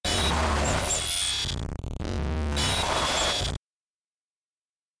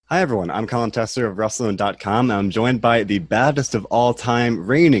Hi, everyone. I'm Colin Tesser of Wrestling.com. I'm joined by the baddest of all time,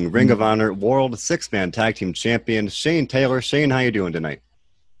 reigning Ring of Honor World Six-Man Tag Team Champion, Shane Taylor. Shane, how you doing tonight?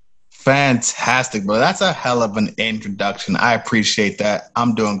 Fantastic, bro. That's a hell of an introduction. I appreciate that.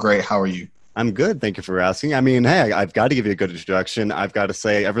 I'm doing great. How are you? I'm good. Thank you for asking. I mean, hey, I've got to give you a good introduction. I've got to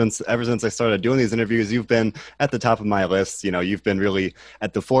say, ever since I started doing these interviews, you've been at the top of my list. You know, you've been really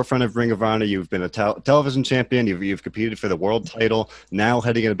at the forefront of Ring of Honor. You've been a television champion. You've competed for the world title. Now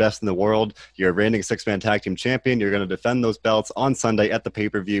heading into Best in the World. You're a reigning six-man tag team champion. You're going to defend those belts on Sunday at the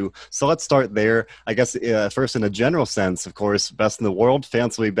pay-per-view. So let's start there. I guess first, in a general sense, of course, Best in the World.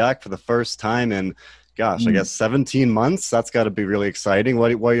 Fans will be back for the first time in I guess 17 months. That's got to be really exciting.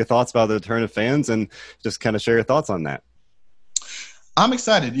 What are your thoughts about the return of fans, and just kind of share your thoughts on that? I'm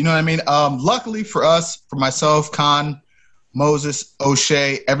excited. You know what I mean? Luckily for us, for myself, Khan, Moses,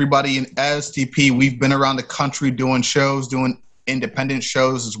 O'Shea, everybody in STP, we've been around the country doing shows, doing independent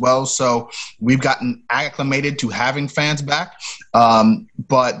shows as well. So we've gotten acclimated to having fans back.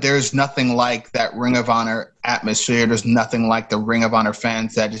 But there's nothing like that Ring of Honor atmosphere. There's nothing like the Ring of Honor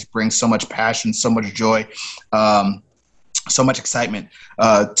fans that just bring so much passion, so much joy, so much excitement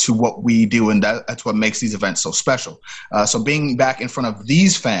to what we do. And that's what makes these events so special. So being back in front of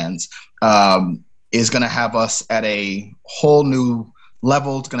these fans is going to have us at a whole new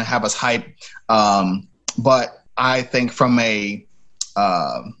level. It's going to have us hype. But I think from a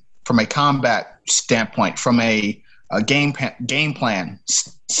combat standpoint, from a game plan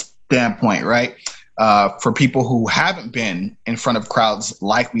standpoint, right? For people who haven't been in front of crowds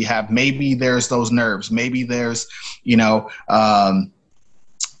like we have, maybe there's those nerves. Maybe there's, they'll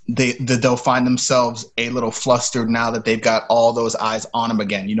find themselves a little flustered now that they've got all those eyes on them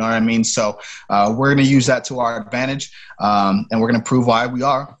again. You know what I mean? So we're going to use that to our advantage, and we're going to prove why we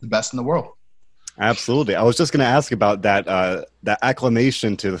are the best in the world. Absolutely. I was just going to ask about that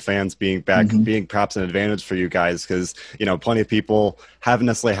acclamation to the fans being back, being perhaps an advantage for you guys, because, plenty of people haven't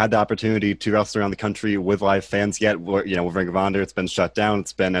necessarily had the opportunity to wrestle around the country with live fans yet. With Ring of Honor, it's been shut down.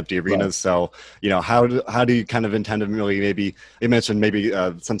 It's been empty arenas. Right. So, how do you kind of intend to really maybe, you mentioned maybe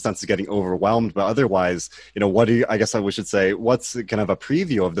some sense of getting overwhelmed, but otherwise, what do you, I guess we should say, what's kind of a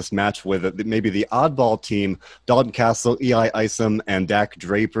preview of this match with maybe the oddball team, Dalton Castle, Eli Isom, and Dak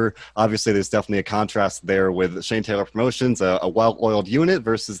Draper? Obviously, there's definitely a contrast there with Shane Taylor Promotions, a well-oiled unit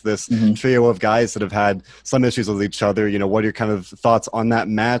versus this trio of guys that have had some issues with each other. What are your kind of thoughts on that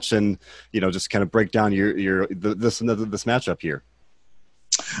match, and just kind of break down this matchup here?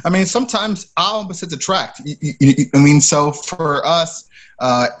 I mean, sometimes opposites attract. So for us,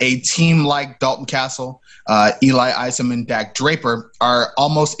 a team like Dalton Castle, Eli Isom, and Dak Draper are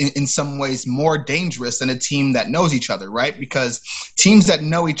almost in some ways more dangerous than a team that knows each other, right? Because teams that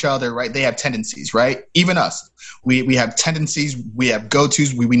know each other, right, they have tendencies, right? Even us. We have tendencies, we have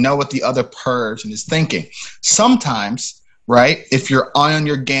go-tos, we know what the other person is thinking. Sometimes, right, if you're on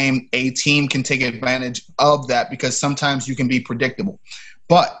your game, a team can take advantage of that because sometimes you can be predictable.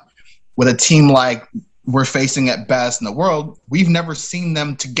 But with a team like we're facing at Best in the World, we've never seen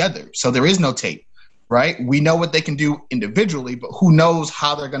them together. So there is no tape, right? We know what they can do individually, but who knows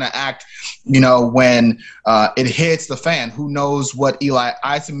how they're going to act, when it hits the fan. Who knows what Eli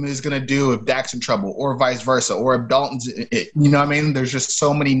Isom is going to do if Dak's in trouble, or vice versa, or if Dalton's, There's just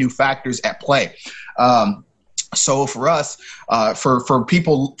so many new factors at play. So for us, for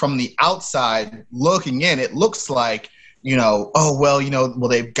people from the outside looking in, it looks like,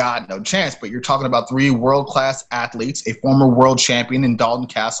 they've got no chance. But you're talking about three world-class athletes, a former world champion in Dalton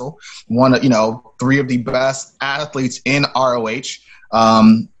Castle, three of the best athletes in ROH.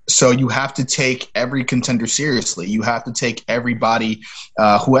 So you have to take every contender seriously. You have to take everybody,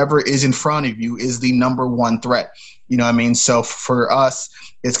 whoever is in front of you is the number one threat. So for us,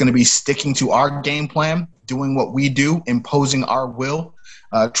 it's going to be sticking to our game plan, doing what we do, imposing our will,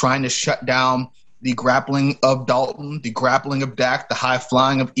 trying to shut down the grappling of Dalton, the grappling of Dak, the high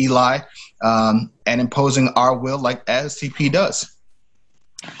flying of Eli, and imposing our will like STP does.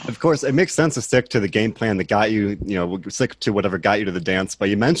 Of course, it makes sense to stick to the game plan that got you, stick to whatever got you to the dance. But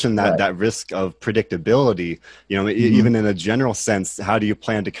you mentioned that risk of predictability, even in a general sense. How do you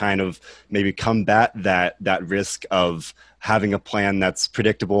plan to kind of maybe combat that risk of having a plan that's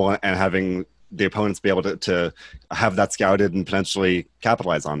predictable and having the opponents be able to have that scouted and potentially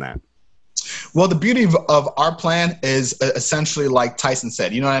capitalize on that? Well, the beauty of our plan is essentially like Tyson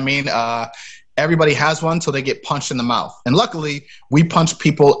said. You know what I mean? Everybody has one until they get punched in the mouth. And luckily, we punch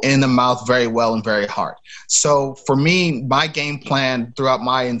people in the mouth very well and very hard. So for me, my game plan throughout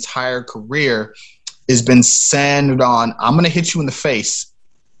my entire career has been centered on, I'm going to hit you in the face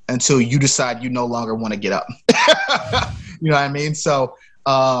until you decide you no longer want to get up. You know what I mean? So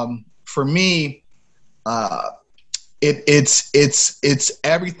for me, it's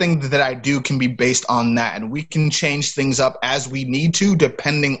everything that I do can be based on that, and we can change things up as we need to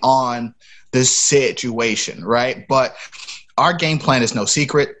depending on the situation, right? But our game plan is no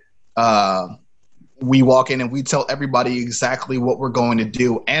secret. We walk in and we tell everybody exactly what we're going to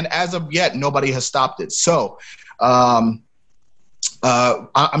do, and as of yet, nobody has stopped it. So I'm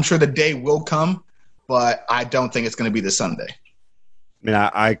sure the day will come, but I don't think it's going to be this Sunday. I mean,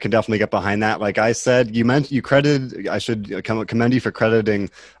 I can definitely get behind that. Like I said, I should commend you for crediting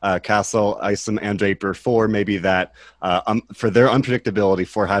Castle, Isom, and Draper for maybe that, for their unpredictability,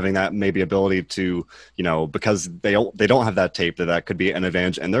 for having that maybe ability to, because they don't have that tape, that could be an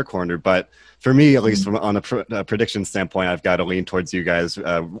advantage in their corner. But for me, at least on a prediction standpoint, I've got to lean towards you guys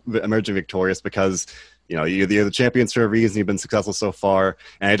emerging victorious, because you're the champions for a reason. You've been successful so far.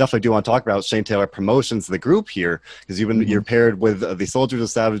 And I definitely do want to talk about Shane Taylor Promotions, the group here, because you're paired with the Soldiers of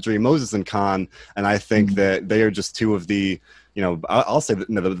Savagery, Moses and Khan. And I think that they are just two of the, I'll say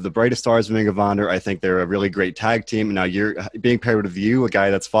the brightest stars of Ring of Honor. I think they're a really great tag team. Now you're being paired with you, a guy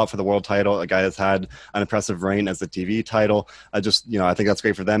that's fought for the world title, a guy that's had an impressive reign as the TV title. I think that's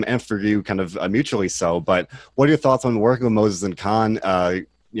great for them and for you, kind of mutually so. But what are your thoughts on working with Moses and Khan?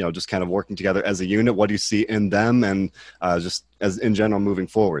 Just kind of working together as a unit. What do you see in them, and just as in general moving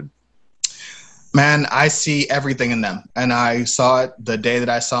forward? Man, I see everything in them, and I saw it the day that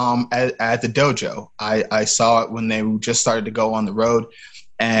I saw them at the dojo. I saw it when they just started to go on the road,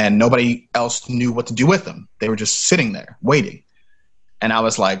 and nobody else knew what to do with them. They were just sitting there waiting, and I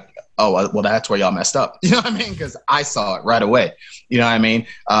was like, oh, well, that's where y'all messed up. You know what I mean? Because I saw it right away. You know what I mean?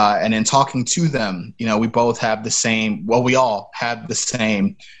 And in talking to them, we both have the same, we all have the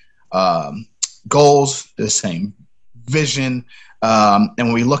same goals, the same vision. And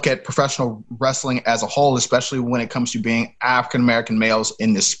when we look at professional wrestling as a whole, especially when it comes to being African-American males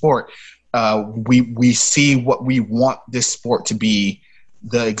in this sport, we see what we want this sport to be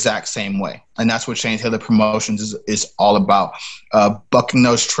the exact same way. And that's what Shane Taylor Promotions is all about. Bucking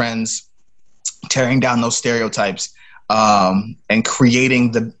those trends, tearing down those stereotypes, and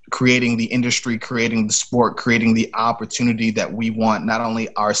creating the industry, creating the sport, creating the opportunity that we want not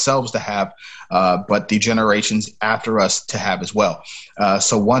only ourselves to have, but the generations after us to have as well.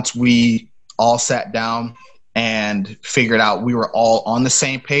 So once we all sat down and figured out we were all on the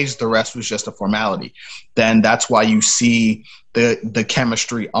same page, the rest was just a formality. Then that's why you see the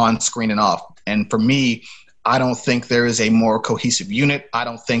chemistry on screen and off. And for me, I don't think there is a more cohesive unit. I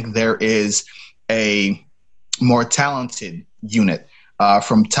don't think there is a more talented unit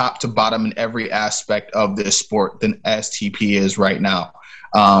from top to bottom in every aspect of this sport than STP is right now.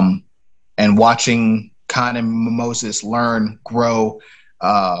 And watching Khan and Moses learn, grow,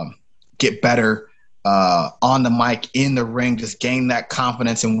 get better on the mic, in the ring, just gain that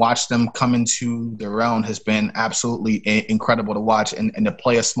confidence and watch them come into their own has been absolutely incredible to watch, and to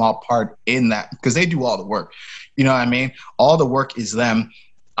play a small part in that, because they do all the work. You know what I mean? All the work is them.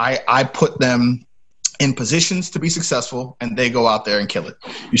 I put them in positions to be successful, and they go out there and kill it.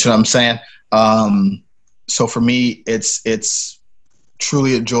 You see what I'm saying? So for me, it's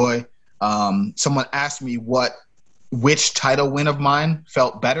truly a joy. Someone asked me which title win of mine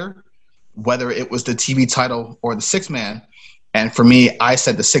felt better, whether it was the TV title or the six-man. And for me, I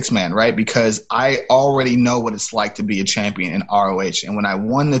said the six-man, right? Because I already know what it's like to be a champion in ROH. And when I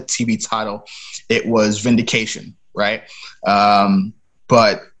won the TV title, it was vindication, right?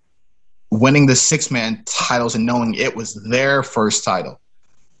 But winning the six-man titles and knowing it was their first title,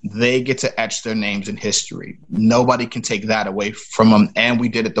 they get to etch their names in history. Nobody can take that away from them. And we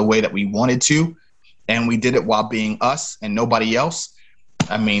did it the way that we wanted to. And we did it while being us and nobody else.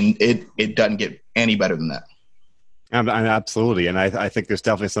 I mean, it doesn't get any better than that. Absolutely. And I think there's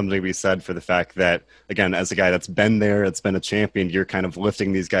definitely something to be said for the fact that, again, as a guy that's been there, that's been a champion, you're kind of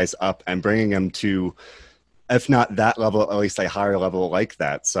lifting these guys up and bringing them to, if not that level, at least a higher level like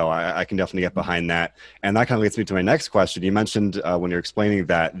that. So I can definitely get behind that. And that kind of leads me to my next question. You mentioned when you're explaining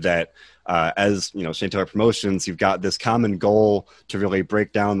that as Shane Taylor Promotions, you've got this common goal to really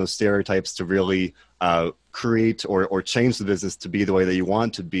break down those stereotypes, to really create or change the business to be the way that you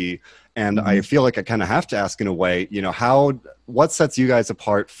want to be. And I feel like I kind of have to ask in a way, what sets you guys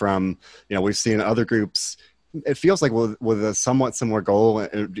apart from, we've seen other groups. It feels like with a somewhat similar goal,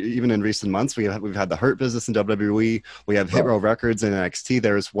 even in recent months, we've had the Hurt Business in WWE. We have Hit Row Records in NXT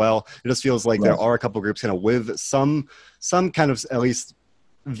there as well. It just feels like there are a couple groups kind of with some kind of at least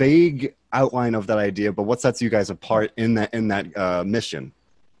vague outline of that idea. But what sets you guys apart in that mission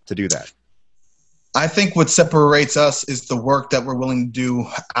to do that? I think what separates us is the work that we're willing to do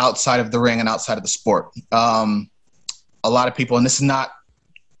outside of the ring and outside of the sport. A lot of people, and this is not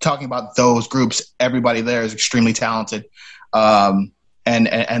talking about those groups, everybody there is extremely talented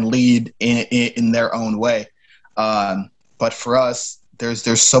and lead in their own way. But for us,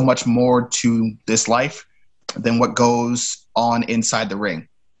 there's so much more to this life than what goes on inside the ring.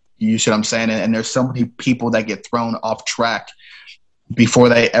 You see what I'm saying? And there's so many people that get thrown off track before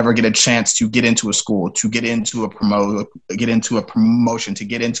they ever get a chance to get into a school, to get into a promotion, to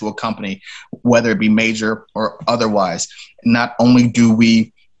get into a company, whether it be major or otherwise. Not only do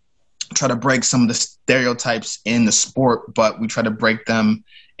we try to break some of the stereotypes in the sport, but we try to break them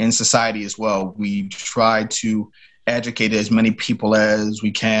in society as well. We try to educate as many people as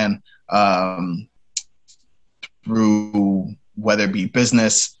we can through whether it be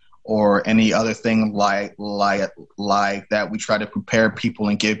business or any other thing like that. We try to prepare people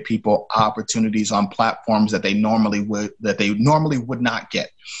and give people opportunities on platforms that they normally would not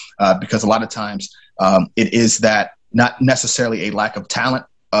get, because a lot of times it is that not necessarily a lack of talent,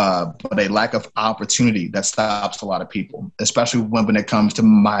 but a lack of opportunity that stops a lot of people, especially when it comes to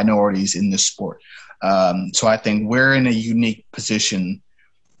minorities in this sport. So I think we're in a unique position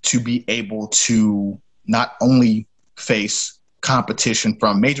to be able to not only face competition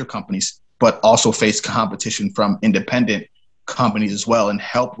from major companies, but also face competition from independent companies as well, and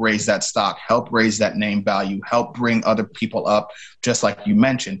help raise that stock, help raise that name value, help bring other people up, just like you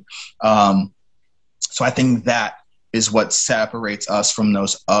mentioned. So I think that is what separates us from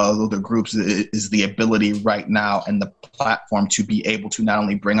those other groups, is the ability right now and the platform to be able to not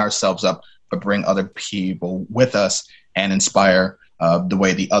only bring ourselves up, but bring other people with us and inspire the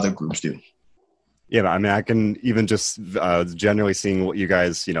way the other groups do. Yeah, I mean, I can even just generally seeing what you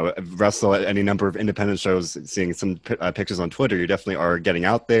guys, wrestle at any number of independent shows, seeing some pictures on Twitter, you definitely are getting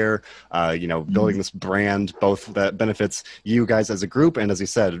out there, building this brand, both that benefits you guys as a group, and as you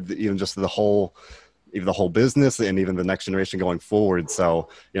said, even just the whole business and even the next generation going forward. So,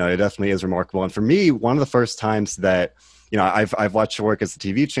 it definitely is remarkable. And for me, one of the first times that, I've watched your work as the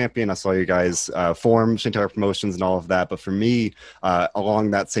TV champion. I saw you guys form Shintaro Promotions and all of that. But for me,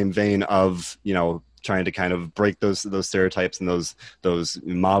 along that same vein of, trying to kind of break those stereotypes and those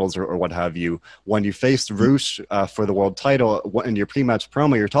models or what have you, when you faced Rush for the world title in your pre-match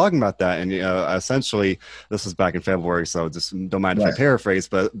promo, you're talking about that, and essentially this was back in February, so just don't mind if I paraphrase,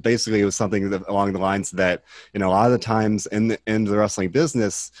 but basically it was something along the lines that a lot of the times in the wrestling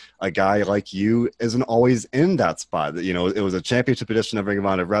business, a guy like you isn't always in that spot. It was a championship edition of Ring of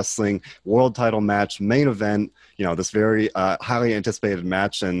Honor Wrestling, world title match, main event, this very highly anticipated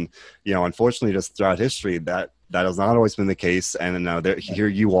match, and unfortunately just throughout history that has not always been the case. And here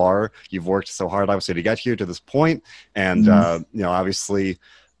you are, you've worked so hard obviously to get here to this point, and obviously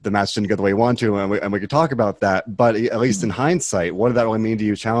the match didn't go the way you want to, and we could talk about that, but at least in hindsight, what did that really mean to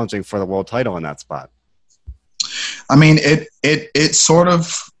you challenging for the world title in that spot? I mean, it sort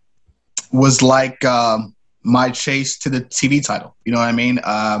of was like my chase to the TV title, you know what I mean?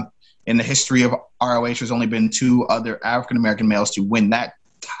 In the history of ROH, there's only been two other African-American males to win that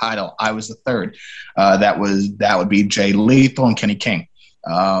title. I was the third. That would be Jay Lethal and Kenny King.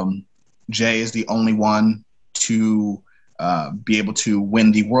 Jay is the only one to be able to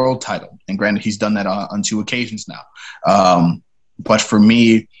win the world title. And granted, he's done that on two occasions now. But for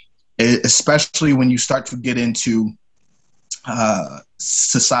me, especially when you start to get into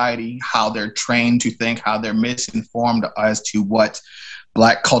society, how they're trained to think, how they're misinformed as to what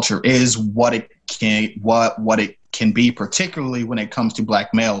Black culture is, what it can be, particularly when it comes to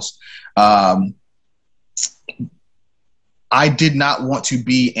Black males. I did not want to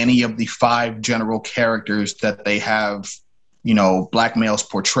be any of the 5 general characters that they have, Black males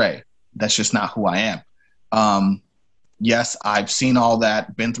portray. That's just not who I am. Yes, I've seen all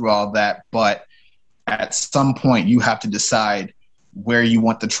that, been through all that, but at some point you have to decide where you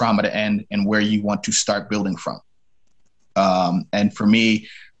want the trauma to end and where you want to start building from. And for me,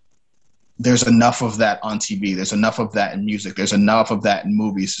 there's enough of that on TV. There's enough of that in music. There's enough of that in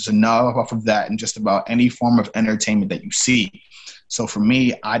movies. There's enough of that in just about any form of entertainment that you see. So for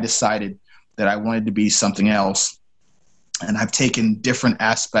me, I decided that I wanted to be something else. And I've taken different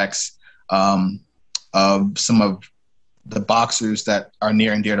aspects of some of the boxers that are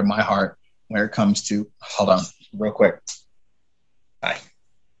near and dear to my heart when it comes to, hold on real quick. Hi.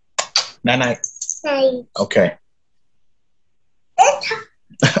 Night. Hi. Okay.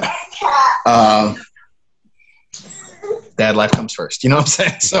 Dad life comes first, you know what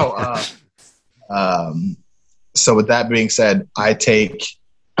I'm saying? So with that being said, I take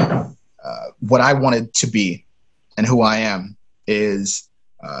what I wanted to be and who I am is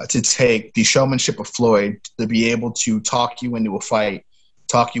to take the showmanship of Floyd to be able to talk you into a fight,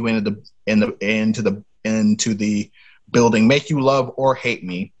 talk you into the building, make you love or hate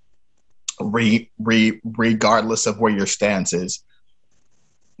me, regardless of where your stance is.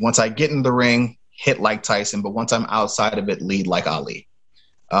 Once I get in the ring, hit like Tyson, but once I'm outside of it, lead like Ali.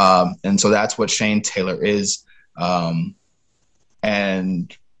 And so that's what Shane Taylor is.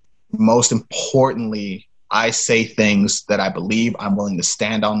 And most importantly, I say things that I believe. I'm willing to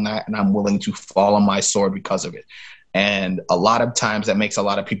stand on that, and I'm willing to fall on my sword because of it. And a lot of times that makes a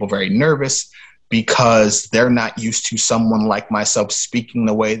lot of people very nervous because they're not used to someone like myself speaking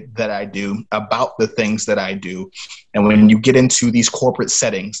the way that I do about the things that I do. And when you get into these corporate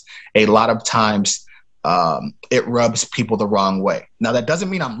settings, a lot of times it rubs people the wrong way. Now, that doesn't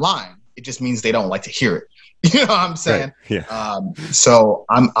mean I'm lying. It just means they don't like to hear it. You know what I'm saying? Right. Yeah. So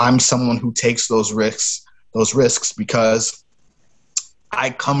I'm someone who takes those risks because I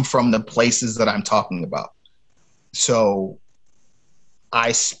come from the places that I'm talking about. So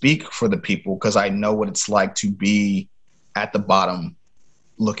I speak for the people because I know what it's like to be at the bottom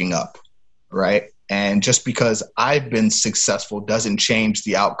looking up, right? And just because I've been successful doesn't change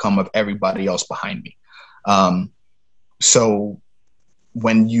the outcome of everybody else behind me. So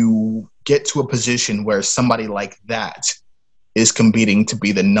when you get to a position where somebody like that is competing to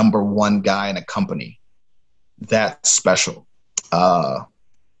be the number one guy in a company, that's special.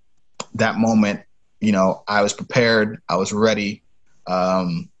 That moment, you know, I was prepared. I was ready.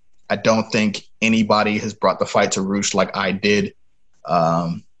 I don't think anybody has brought the fight to Roosh like I did.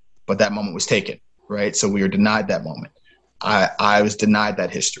 But that moment was taken, right? So we were denied that moment. I was denied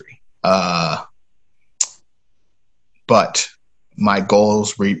that history. But my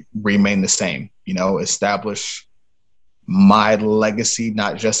goals remain the same, you know, establish my legacy,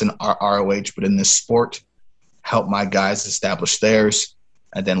 not just in ROH, but in this sport, help my guys establish theirs,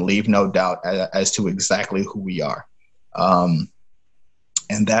 and then leave no doubt as to exactly who we are. And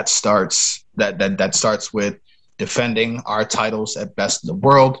that starts with defending our titles at Best in the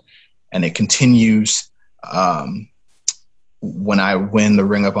World, and it continues when I win the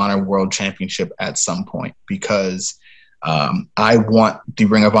Ring of Honor World Championship at some point, because I want the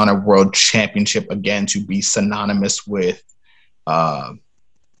Ring of Honor World Championship again to be synonymous with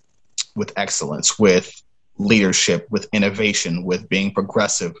excellence, with leadership, with innovation, with being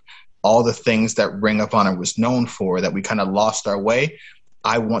progressive, all the things that Ring of Honor was known for that we kind of lost our way.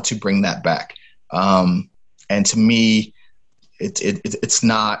 I want to bring that back. And to me, it's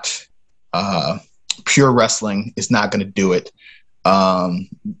not pure wrestling is not going to do it.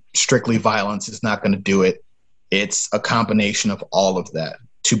 Strictly violence is not going to do it. It's a combination of all of that,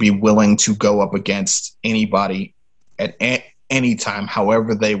 to be willing to go up against anybody at any time,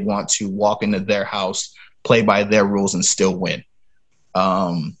 however they want to, walk into their house, play by their rules, and still win.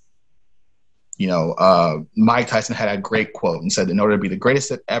 Mike Tyson had a great quote and said, in order to be the greatest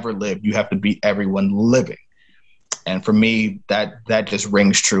that ever lived, you have to beat everyone living. And for me, that just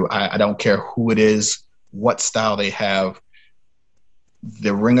rings true. I don't care who it is, what style they have.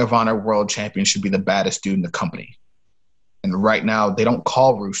 The Ring of Honor World Champion should be the baddest dude in the company. And right now, they don't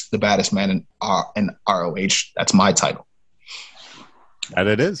call Roosh the baddest man in ROH. That's my title. And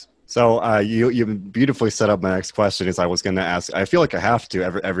it is. So you beautifully set up my next question, as I was going to ask. I feel like I have to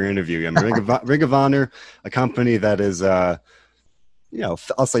every interview. I mean, Ring of Honor, a company that is,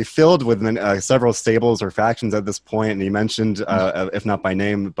 I'll say filled with several stables or factions at this point. And you mentioned, if not by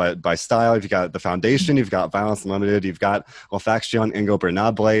name, but by style, you've got the Foundation, you've got Violence Unlimited, you've got La Faction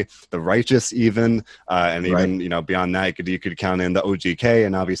Ingobernable, the Righteous, even, and even beyond that, you could count in the OGK,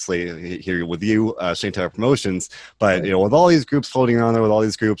 and obviously here with you, Shane Taylor Promotions. But with all these groups floating around there, with all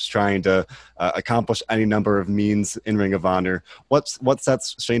these groups trying to accomplish any number of means in Ring of Honor, what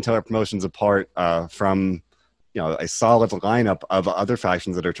sets Shane Taylor Promotions apart from a solid lineup of other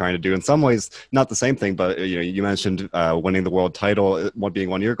factions that are trying to do, in some ways, not the same thing, but you mentioned winning the world title being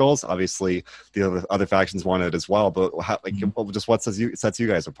one of your goals. Obviously, the other factions want it as well. But what sets you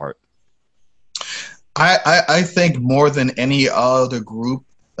guys apart? I think more than any other group,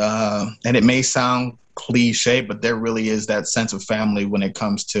 and it may sound cliche, but there really is that sense of family when it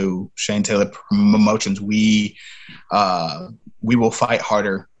comes to Shane Taylor Promotions. We will fight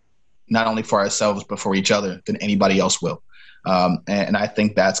harder, not only for ourselves, but for each other, than anybody else will. And I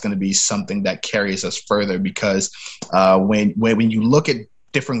think that's going to be something that carries us further, because when you look at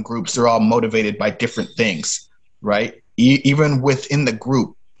different groups, they're all motivated by different things, right? Even within the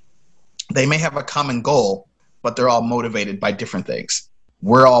group, they may have a common goal, but they're all motivated by different things.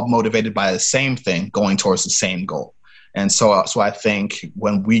 We're all motivated by the same thing, going towards the same goal. And so I think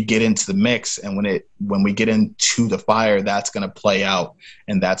when we get into the mix and when we get into the fire, that's going to play out,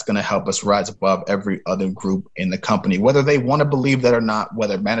 and that's going to help us rise above every other group in the company, whether they want to believe that or not,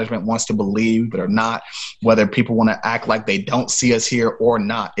 whether management wants to believe it or not, whether people want to act like they don't see us here or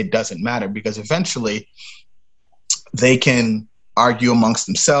not. It doesn't matter, because eventually they can argue amongst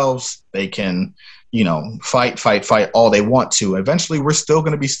themselves. They can, fight all they want to. Eventually, we're still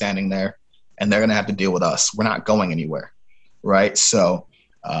going to be standing there, and they're going to have to deal with us. We're not going anywhere, right? So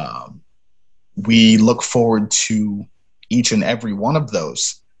we look forward to each and every one of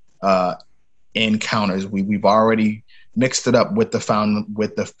those encounters. We've already mixed it up with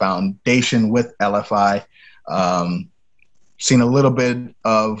the foundation, with LFI. Seen a little bit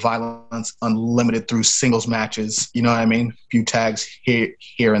of Violence Unlimited through singles matches. You know what I mean? A few tags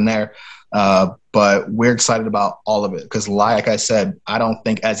here and there. But we're excited about all of it because, like I said, I don't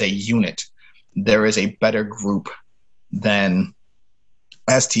think as a unit there is a better group than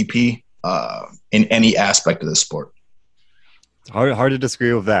STP in any aspect of the sport. Hard to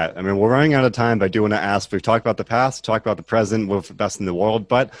disagree with that. I mean, we're running out of time, but I do want to ask, we've talked about the past, talked about the present, we're the best in the world,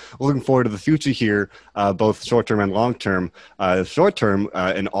 but we're looking forward to the future here, both short-term and long-term. Short-term,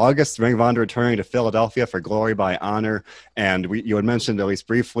 in August, Ring of Honor returning to Philadelphia for Glory by Honor, and you had mentioned, at least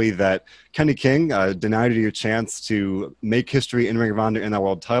briefly, that Kenny King denied you a chance to make history in Ring of Honor in that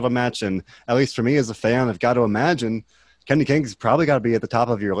world title match, and at least for me as a fan, I've got to imagine Kenny King's probably got to be at the top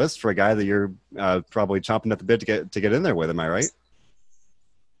of your list for a guy that you're probably chomping at the bit to get in there with. Am I right?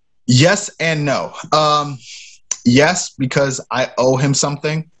 Yes and no. Yes, because I owe him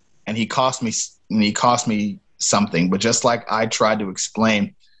something, and he cost me something. But just like I tried to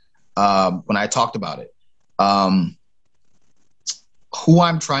explain when I talked about it, who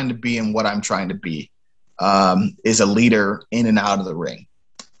I'm trying to be and what I'm trying to be is a leader in and out of the ring.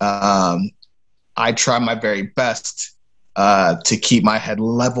 I try my very best to keep my head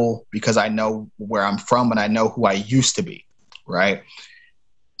level because I know where I'm from and I know who I used to be, right?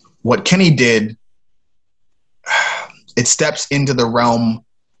 What Kenny did, it steps into the realm,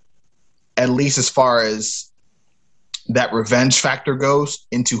 at least as far as that revenge factor goes,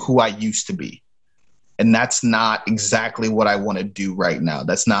 into who I used to be. And that's not exactly what I want to do right now.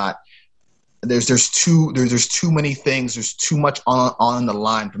 That's not, there's too many things. There's too much on the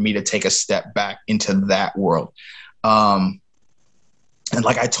line for me to take a step back into that world. And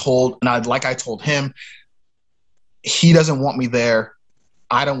like I told him, he doesn't want me there.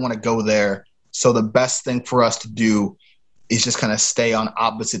 I don't want to go there. So the best thing for us to do is just kind of stay on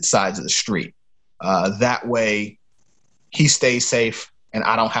opposite sides of the street. That way he stays safe and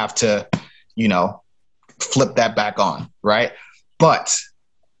I don't have to, flip that back on. Right. But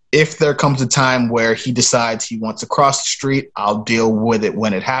if there comes a time where he decides he wants to cross the street, I'll deal with it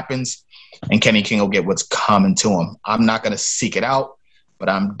when it happens. And Kenny King will get what's coming to him. I'm not going to seek it out, but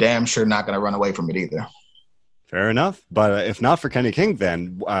I'm damn sure not going to run away from it either. Fair enough. But if not for Kenny King,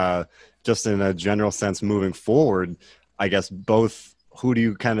 then just in a general sense moving forward, I guess both, who do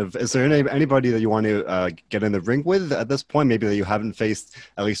you is there anybody that you want to get in the ring with at this point, maybe that you haven't faced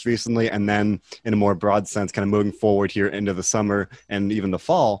at least recently? And then in a more broad sense, kind of moving forward here into the summer and even the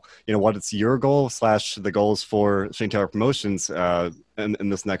fall, what is your goal / the goals for Shane Taylor Promotions in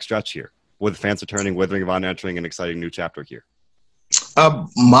this next stretch here, with fans returning, with Ring of Honor entering an exciting new chapter here?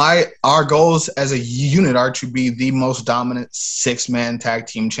 Our goals as a unit are to be the most dominant 6-man tag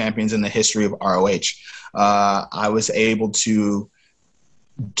team champions in the history of ROH. I was able to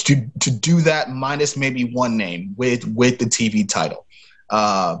do that minus maybe one name with the TV title.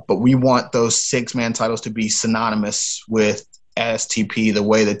 But we want those 6-man titles to be synonymous with STP, the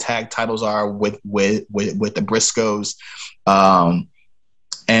way the tag titles are with the Briscoes.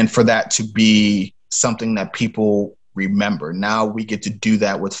 And for that to be something that people remember. Now we get to do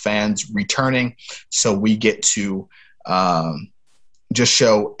that with fans returning. So we get to just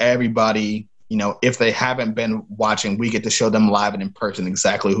show everybody, if they haven't been watching, we get to show them live and in person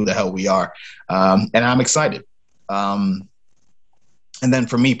exactly who the hell we are. And I'm excited. And then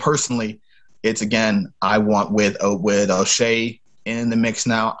for me personally, it's again, I want with O'Shea in the mix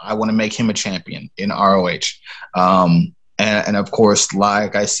now, I want to make him a champion in ROH. And of course,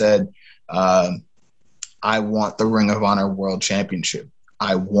 like I said, I want the Ring of Honor World Championship.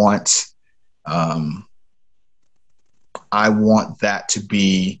 I want that to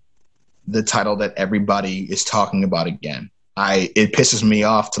be the title that everybody is talking about again. It pisses me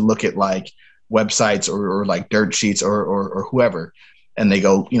off to look at like websites or like dirt sheets or whoever, and they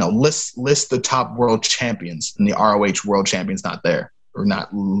go, list the top world champions, and the ROH World Champion's not there or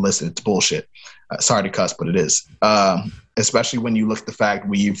not listed. It's bullshit. Sorry to cuss, but it is. Especially when you look at the fact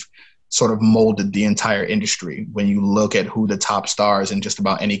we've sort of molded the entire industry when you look at who the top stars in just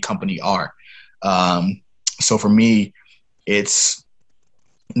about any company are. So for me, it's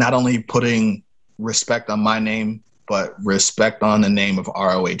not only putting respect on my name, but respect on the name of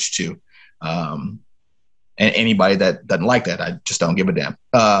ROH too. And anybody that doesn't like that, I just don't give a damn.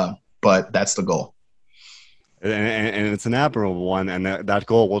 But that's the goal. And it's an admirable one, and that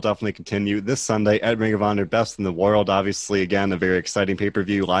goal will definitely continue this Sunday at Ring of Honor Best in the World. Obviously, again, a very exciting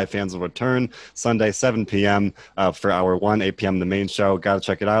pay-per-view. Live fans will return Sunday, 7 p.m. For hour 1, 8 p.m. the main show. Got to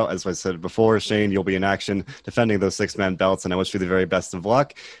check it out. As I said before, Shane, you'll be in action defending those 6-man belts, and I wish you the very best of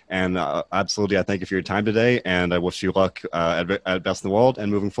luck. And absolutely, I thank you for your time today, and I wish you luck at Best in the World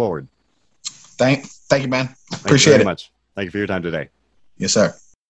and moving forward. Thank you, man. Appreciate it. Much. Thank you for your time today. Yes, sir.